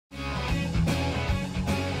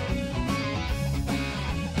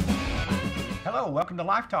Hello, welcome to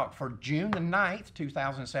LifeTalk for June the 9th,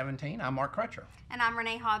 2017. I'm Mark Crutcher. And I'm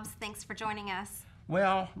Renee Hobbs. Thanks for joining us.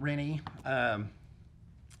 Well, Renee,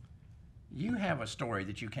 you have a story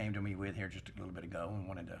that you came to me with here just a little bit ago and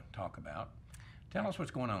wanted to talk about. Tell us what's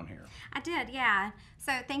going on here. I did, yeah.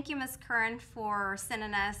 So thank you, Ms. Curran, for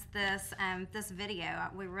sending us this this video.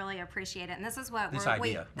 We really appreciate it. And this is what This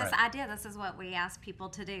is what we ask people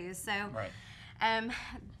to do. So right.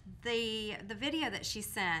 The video that she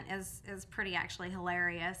sent is pretty actually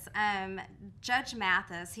hilarious. Judge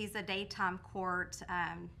Mathis, he's a daytime court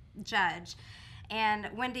judge. And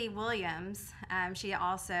Wendy Williams, she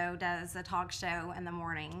also does a talk show in the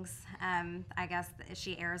mornings. I guess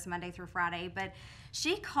she airs Monday through Friday. But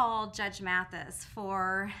she called Judge Mathis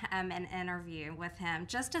for an interview with him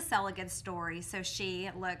just to sell a good story so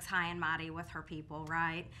she looks high and mighty with her people,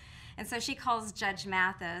 right? And so she calls Judge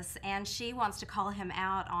Mathis, and she wants to call him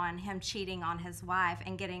out on him cheating on his wife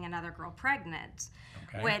and getting another girl pregnant,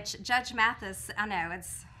 which Judge Mathis, I know,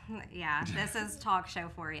 this is talk show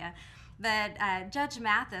for you. But Judge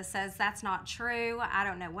Mathis says that's not true. I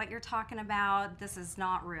don't know what you're talking about. This is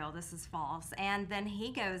not real. This is false. And then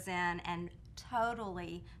he goes in and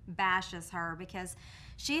totally bashes her because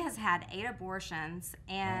she has had 8 abortions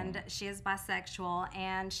and she is bisexual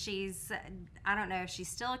and she's, I don't know if she's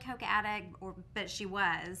still a coke addict, but she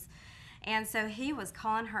was. And so he was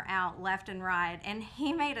calling her out left and right, and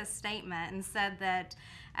he made a statement and said that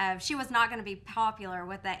she was not going to be popular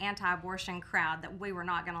with the anti-abortion crowd, that we were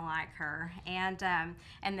not going to like her, and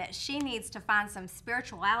that she needs to find some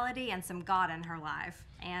spirituality and some God in her life.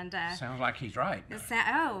 And sounds like he's right.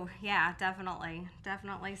 Oh, yeah, definitely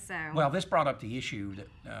so. Well, this brought up the issue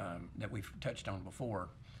that we've touched on before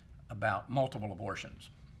about multiple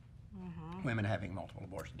abortions. Mm-hmm. Women having multiple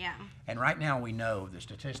abortions. Yeah. And right now we know the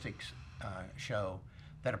statistics show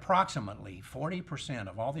that approximately 40%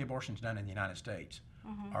 of all the abortions done in the United States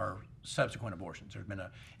are subsequent abortions. There's been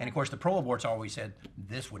and of course the pro-aborts always said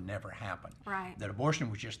this would never happen. Right. That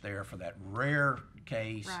abortion was just there for that rare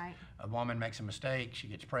case. Right. A woman makes a mistake, she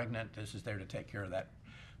gets pregnant, this is there to take care of that.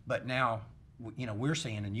 But now, you know, we're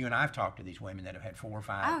seeing, and you and I have talked to these women that have had 4 or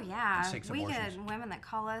 5 and 6 abortions. We get women that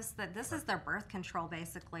call us that this is their birth control,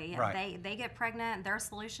 basically. Right. They get pregnant, their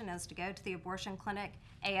solution is to go to the abortion clinic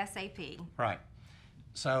ASAP. Right.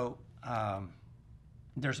 So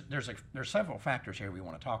there's several factors here we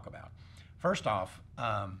want to talk about. First off,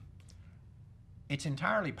 it's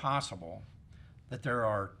entirely possible that there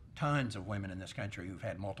are tons of women in this country who've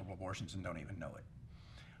had multiple abortions and don't even know it,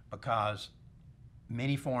 because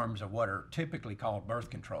many forms of what are typically called birth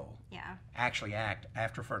control actually act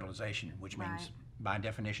after fertilization, which means by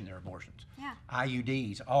definition they're abortions. Yeah.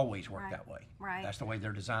 IUDs always work that way. Right. That's the way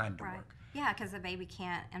they're designed to work. Yeah, because the baby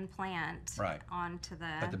can't implant onto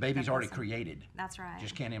the... But the baby's already created. That's right.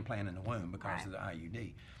 Just can't implant in the womb because of the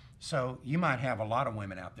IUD. So you might have a lot of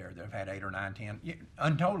women out there that have had 8 or 9, 10,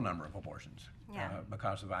 untold number of abortions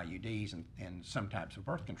because of IUDs and some types of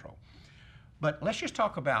birth control. But let's just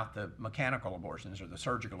talk about the mechanical abortions or the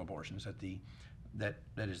surgical abortions that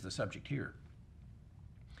is the subject here.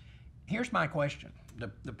 Here's my question.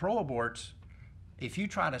 The pro-aborts, if you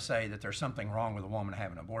try to say that there's something wrong with a woman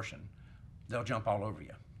having an abortion, they'll jump all over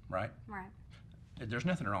you, right? Right. There's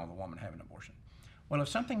nothing wrong with a woman having an abortion. Well, if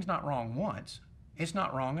something's not wrong once, it's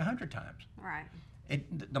not wrong 100 times. Right.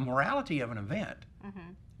 The morality of an event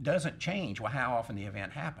doesn't change how often the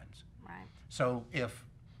event happens. Right. So if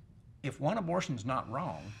one abortion's not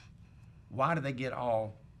wrong, why do they get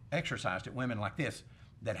all exercised at women like this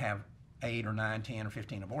that have 8 or 9, 10 or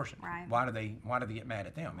 15 abortions? Right. Why do they get mad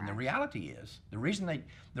at them? And the reality is, the reason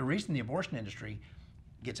the abortion industry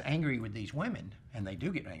gets angry with these women, and they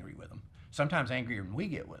do get angry with them, sometimes angrier than we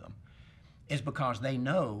get with them, is because they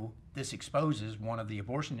know this exposes one of the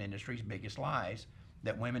abortion industry's biggest lies,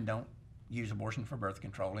 that women don't use abortion for birth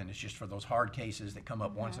control, and it's just for those hard cases that come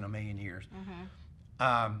up once in a million years.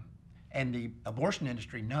 And the abortion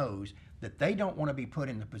industry knows that they don't want to be put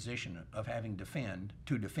in the position of having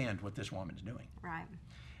to defend what this woman's doing. Right.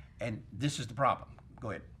 And this is the problem. Go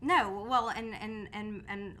ahead. No, well,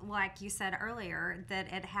 and like you said earlier,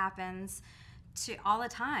 that it happens all the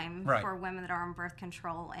time for women that are on birth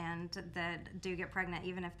control and that do get pregnant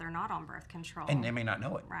even if they're not on birth control. And they may not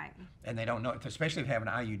know it. Right. And they don't know it, especially if they have an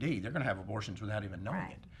IUD, they're going to have abortions without even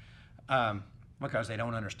knowing it. Because they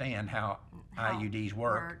don't understand how IUDs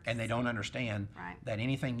work, and they don't understand that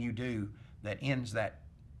anything you do that ends that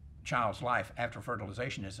child's life after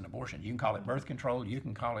fertilization is an abortion. You can call it birth control, you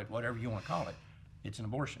can call it whatever you want to call it. It's an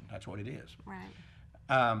abortion. That's what it is. Right.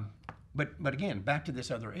 But again, back to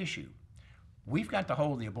this other issue. We've got to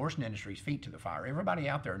hold the abortion industry's feet to the fire. Everybody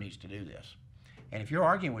out there needs to do this. And if you're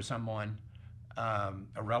arguing with someone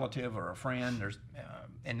a relative or a friend,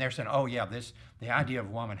 and they're saying, oh yeah, the idea of a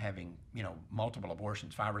woman having, multiple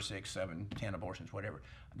abortions, 5 or 6, 7, 10 abortions, whatever,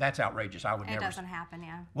 that's outrageous. I would never. It doesn't happen,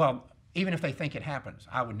 yeah. Well, even if they think it happens,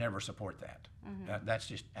 I would never support that. That's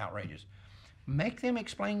just outrageous. Make them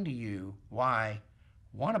explain to you why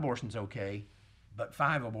 1 abortion's okay, but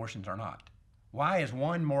 5 abortions are not. Why is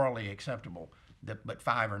 1 morally acceptable, but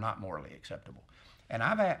 5 are not morally acceptable? And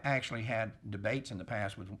I've actually had debates in the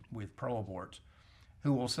past with pro-aborts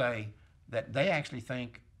who will say that they actually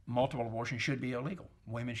think multiple abortions should be illegal.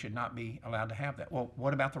 Women should not be allowed to have that. Well,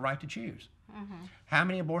 what about the right to choose? How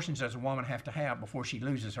many abortions does a woman have to have before she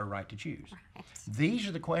loses her right to choose? Right. These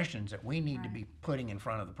are the questions that we need to be putting in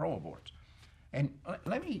front of the pro-aborts. And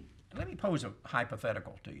let me pose a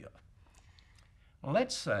hypothetical to you.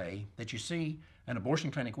 Let's say that you see an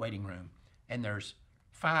abortion clinic waiting room and there's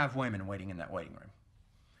 5 women waiting in that waiting room.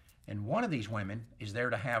 And one of these women is there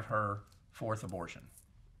to have her 4th abortion,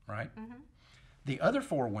 right? The other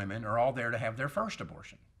 4 women are all there to have their 1st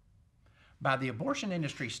abortion. By the abortion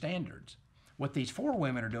industry standards, what these 4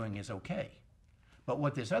 women are doing is okay. But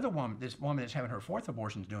what this woman that's having her 4th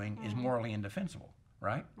abortion is doing is morally indefensible,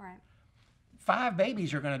 right? Right. 5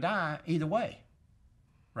 babies are going to die either way,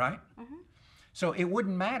 right? So it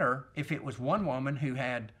wouldn't matter if it was 1 woman who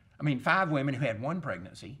had, 5 women who had 1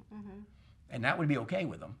 pregnancy, and that would be okay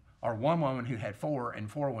with them, or 1 woman who had 4 and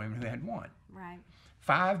 4 women who had 1. Right.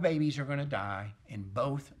 5 babies are going to die in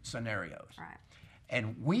both scenarios. Right.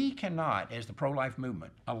 And we cannot, as the pro-life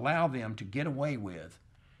movement, allow them to get away with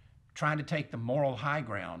trying to take the moral high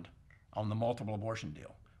ground on the multiple abortion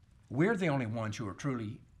deal. We're the only ones who are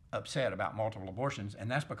truly upset about multiple abortions, and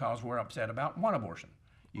that's because we're upset about 1 abortion.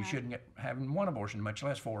 You shouldn't get having 1 abortion, much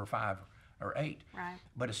less 4 or 5 or 8. Right.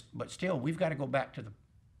 But still, we've got to go back to the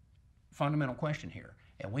fundamental question here,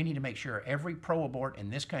 and we need to make sure every pro-abort in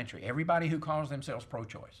this country, everybody who calls themselves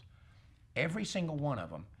pro-choice, every single one of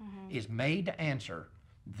them is made to answer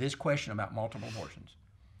this question about multiple abortions.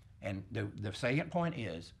 And the salient point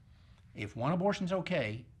is, if 1 abortion's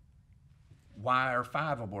okay, why are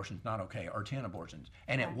 5 abortions not okay, or 10 abortions?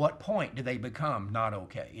 And at what point do they become not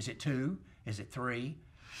okay? Is it 2? Is it 3?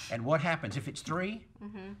 And what happens if it's 3?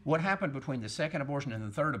 What happened between the 2nd abortion and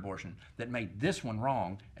the 3rd abortion that made this one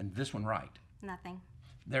wrong and this one right? Nothing.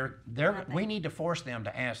 We need to force them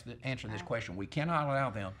to answer this question. We cannot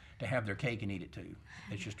allow them to have their cake and eat it too.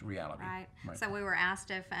 It's just a reality. Right. So we were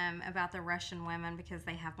asked if about the Russian women because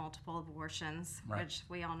they have multiple abortions, which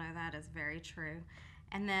we all know that is very true.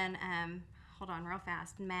 And then, hold on real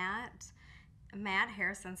fast, Matt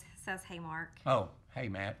Harrison says, "Hey, Mark." Oh, hey,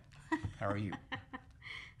 Matt. How are you?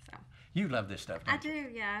 You love this stuff, don't you? I do,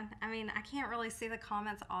 yeah. I can't really see the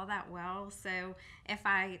comments all that well, so if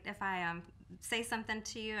I say something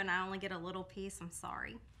to you and I only get a little piece, I'm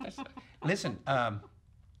sorry. Listen,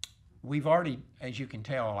 we've already, as you can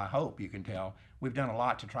tell, I hope you can tell, we've done a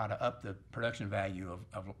lot to try to up the production value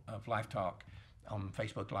of LifeTalk on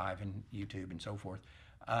Facebook Live and YouTube and so forth.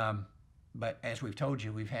 But as we've told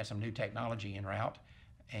you, we've had some new technology en route,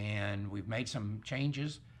 and we've made some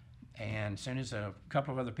changes. And as soon as a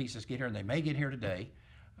couple of other pieces get here, and they may get here today,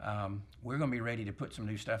 we're going to be ready to put some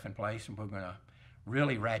new stuff in place, and we're going to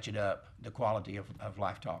really ratchet up the quality of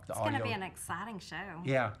LifeTalk. It's going to be an exciting show.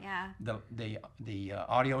 Yeah. The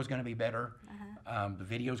audio is going to be better. The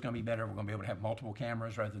video is going to be better. We're going to be able to have multiple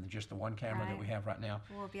cameras rather than just the 1 camera that we have right now.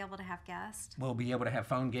 We'll be able to have guests. We'll be able to have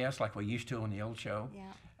phone guests like we used to on the old show. Yeah.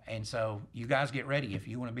 And so you guys get ready. If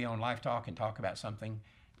you want to be on LifeTalk and talk about something,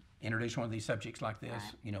 introduce one of these subjects like this,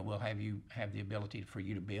 we'll have the ability for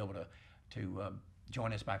you to be able to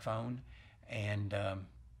join us by phone, and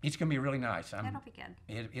it's going to be really nice. It'll be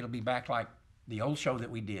good. It'll be back like the old show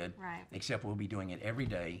that we did, right? Except we'll be doing it every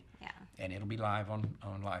day, and it'll be live on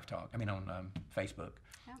LifeTalk. on Facebook.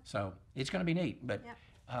 Yep. So it's going to be neat. But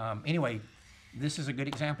anyway, this is a good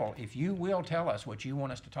example. If you will tell us what you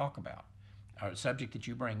want us to talk about, or a subject that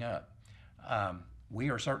you bring up, we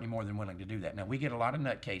are certainly more than willing to do that. Now, we get a lot of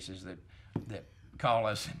nutcases that call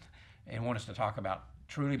us and want us to talk about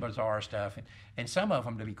truly bizarre stuff. And some of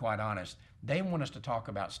them, to be quite honest, they want us to talk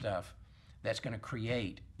about stuff that's going to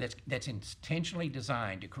create, that's intentionally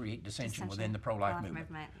designed to create dissension within the pro-life movement.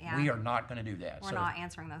 Yeah. We are not going to do that. We're not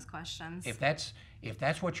answering those questions. If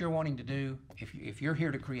that's what you're wanting to do, if you're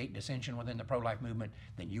here to create dissension within the pro-life movement,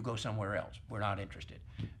 then you go somewhere else. We're not interested.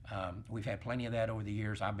 We've had plenty of that over the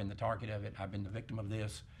years. I've been the target of it. I've been the victim of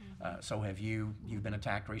this. So have you. You've been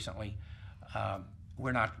attacked recently.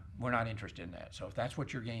 We're not interested in that. So if that's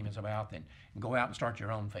what your game is about, then go out and start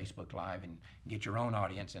your own Facebook Live and get your own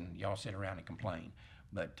audience, and y'all sit around and complain.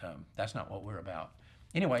 But that's not what we're about.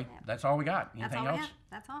 Anyway, that's all we got. Anything else?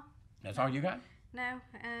 That's all. That's all you got? No,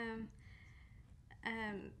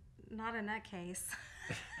 not a nutcase.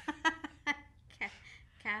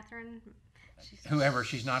 Catherine. Whoever,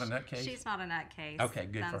 she's not a nutcase? She's not a nutcase. Okay,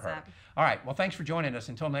 good for Thumbs her. up. All right, well, thanks for joining us.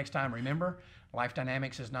 Until next time, remember, Life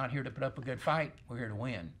Dynamics is not here to put up a good fight. We're here to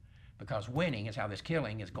win, because winning is how this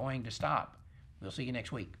killing is going to stop. We'll see you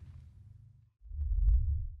next week.